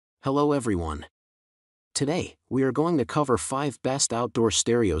Hello everyone. Today, we are going to cover 5 best outdoor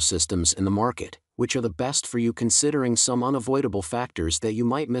stereo systems in the market, which are the best for you considering some unavoidable factors that you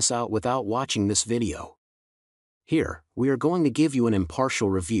might miss out without watching this video. Here, we are going to give you an impartial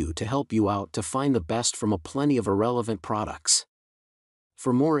review to help you out to find the best from a plenty of irrelevant products.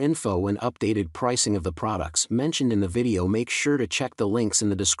 For more info and updated pricing of the products mentioned in the video, make sure to check the links in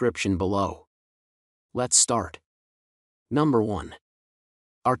the description below. Let's start. Number 1.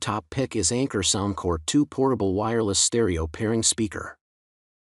 Our top pick is Anker Soundcore 2 Portable Wireless Stereo Pairing Speaker.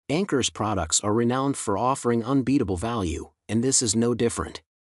 Anker's products are renowned for offering unbeatable value, and this is no different.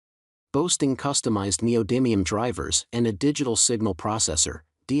 Boasting customized neodymium drivers and a digital signal processor,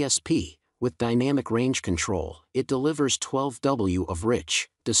 DSP, with dynamic range control, it delivers 12 W of rich,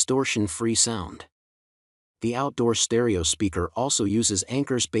 distortion-free sound. The outdoor stereo speaker also uses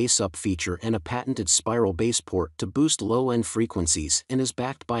Anker's bass-up feature and a patented spiral bass port to boost low-end frequencies and is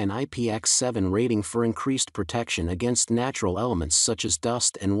backed by an IPX7 rating for increased protection against natural elements such as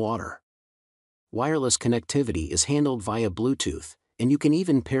dust and water. Wireless connectivity is handled via Bluetooth, and you can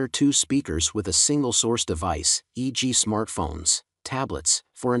even pair 2 speakers with a single-source device, e.g. smartphones, tablets,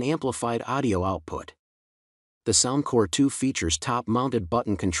 for an amplified audio output. The Soundcore 2 features top-mounted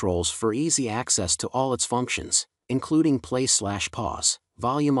button controls for easy access to all its functions, including play/pause,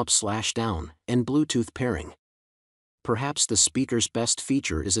 volume up/down, and Bluetooth pairing. Perhaps the speaker's best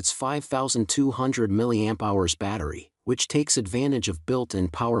feature is its 5200 mAh battery, which takes advantage of built-in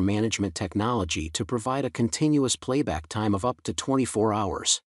power management technology to provide a continuous playback time of up to 24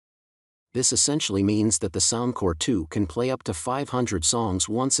 hours. This essentially means that the Soundcore 2 can play up to 500 songs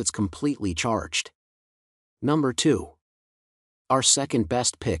once it's completely charged. Number 2. Our second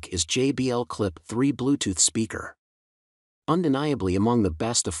best pick is JBL Clip 3 Bluetooth Speaker. Undeniably among the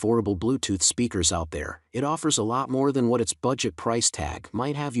best affordable Bluetooth speakers out there, it offers a lot more than what its budget price tag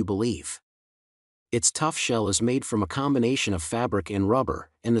might have you believe. Its tough shell is made from a combination of fabric and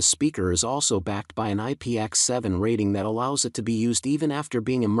rubber, and the speaker is also backed by an IPX7 rating that allows it to be used even after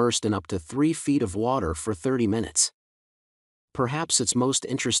being immersed in up to 3 feet of water for 30 minutes. Perhaps its most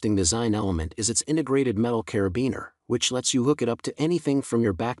interesting design element is its integrated metal carabiner, which lets you hook it up to anything from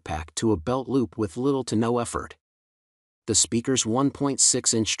your backpack to a belt loop with little to no effort. The speaker's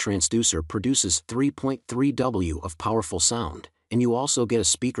 1.6-inch transducer produces 3.3 W of powerful sound, and you also get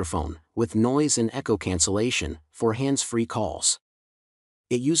a speakerphone, with noise and echo cancellation, for hands-free calls.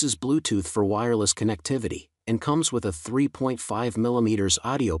 It uses Bluetooth for wireless connectivity, and comes with a 3.5 mm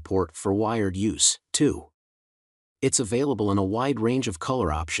audio port for wired use, too. It's available in a wide range of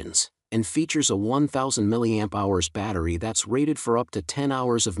color options, and features a 1000 mAh battery that's rated for up to 10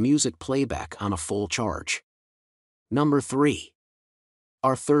 hours of music playback on a full charge. Number 3.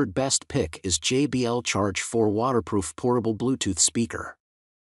 Our third best pick is JBL Charge 4 Waterproof Portable Bluetooth Speaker.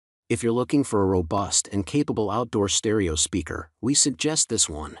 If you're looking for a robust and capable outdoor stereo speaker, we suggest this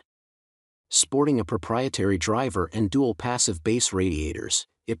one. Sporting a proprietary driver and dual passive bass radiators,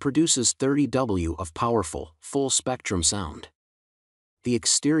 it produces 30 W of powerful, full-spectrum sound. The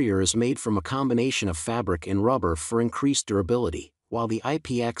exterior is made from a combination of fabric and rubber for increased durability, while the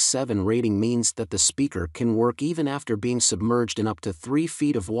IPX7 rating means that the speaker can work even after being submerged in up to 3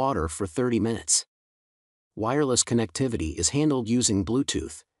 feet of water for 30 minutes. Wireless connectivity is handled using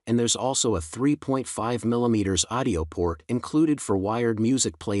Bluetooth, and there's also a 3.5 mm audio port included for wired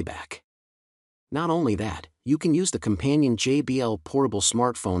music playback. Not only that, you can use the companion JBL portable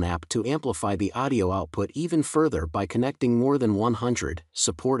smartphone app to amplify the audio output even further by connecting more than 100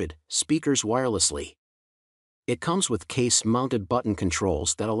 supported speakers wirelessly. It comes with case-mounted button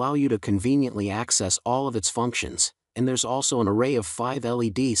controls that allow you to conveniently access all of its functions, and there's also an array of 5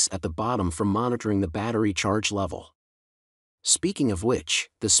 LEDs at the bottom for monitoring the battery charge level. Speaking of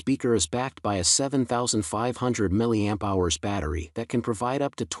which, the speaker is backed by a 7500 mAh battery that can provide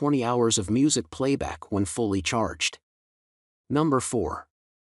up to 20 hours of music playback when fully charged. Number 4.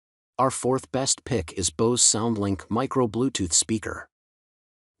 Our fourth best pick is Bose SoundLink Micro Bluetooth Speaker.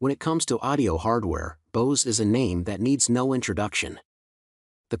 When it comes to audio hardware, Bose is a name that needs no introduction.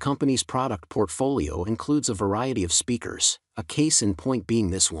 The company's product portfolio includes a variety of speakers, a case in point being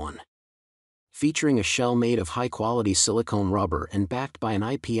this one. Featuring a shell made of high-quality silicone rubber and backed by an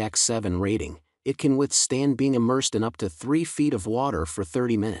IPX7 rating, it can withstand being immersed in up to 3 feet of water for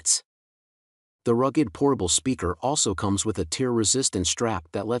 30 minutes. The rugged portable speaker also comes with a tear-resistant strap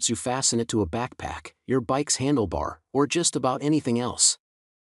that lets you fasten it to a backpack, your bike's handlebar, or just about anything else.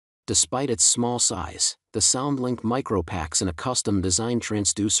 Despite its small size, the SoundLink Micro packs in a custom-designed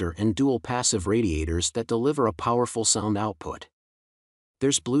transducer and dual passive radiators that deliver a powerful sound output.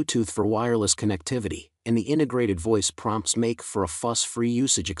 There's Bluetooth for wireless connectivity, and the integrated voice prompts make for a fuss-free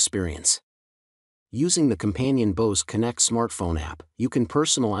usage experience. Using the companion Bose Connect smartphone app, you can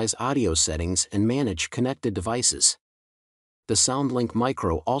personalize audio settings and manage connected devices. The SoundLink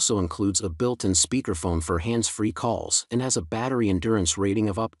Micro also includes a built-in speakerphone for hands-free calls and has a battery endurance rating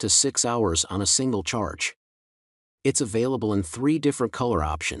of up to 6 hours on a single charge. It's available in 3 different color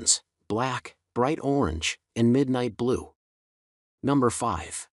options: black, bright orange, and midnight blue. Number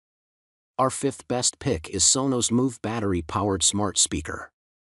 5. Our 5th best pick is Sonos Move battery-powered smart speaker.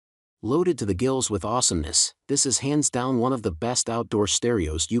 Loaded to the gills with awesomeness, this is hands down one of the best outdoor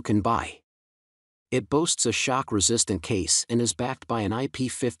stereos you can buy. It boasts a shock-resistant case and is backed by an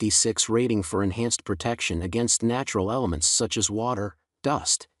IP56 rating for enhanced protection against natural elements such as water,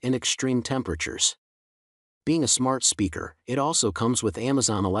 dust, and extreme temperatures. Being a smart speaker, it also comes with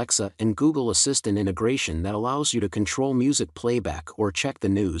Amazon Alexa and Google Assistant integration that allows you to control music playback or check the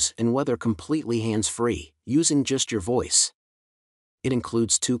news and weather completely hands-free, using just your voice. It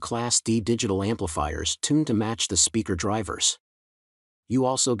includes 2 Class D digital amplifiers tuned to match the speaker drivers. You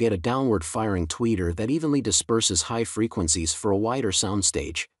also get a downward-firing tweeter that evenly disperses high frequencies for a wider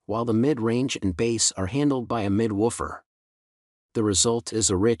soundstage, while the mid-range and bass are handled by a mid-woofer. The result is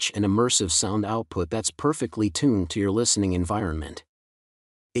a rich and immersive sound output that's perfectly tuned to your listening environment.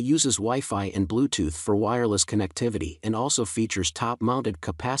 It uses Wi-Fi and Bluetooth for wireless connectivity and also features top-mounted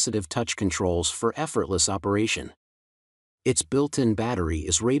capacitive touch controls for effortless operation. Its built-in battery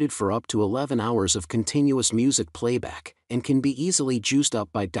is rated for up to 11 hours of continuous music playback and can be easily juiced up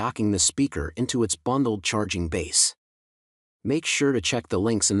by docking the speaker into its bundled charging base. Make sure to check the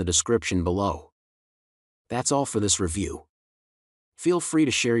links in the description below. That's all for this review. Feel free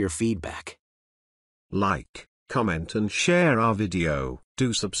to share your feedback. Like, comment and share our video.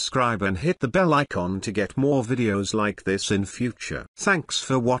 Do subscribe and hit the bell icon to get more videos like this in future. Thanks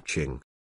for watching.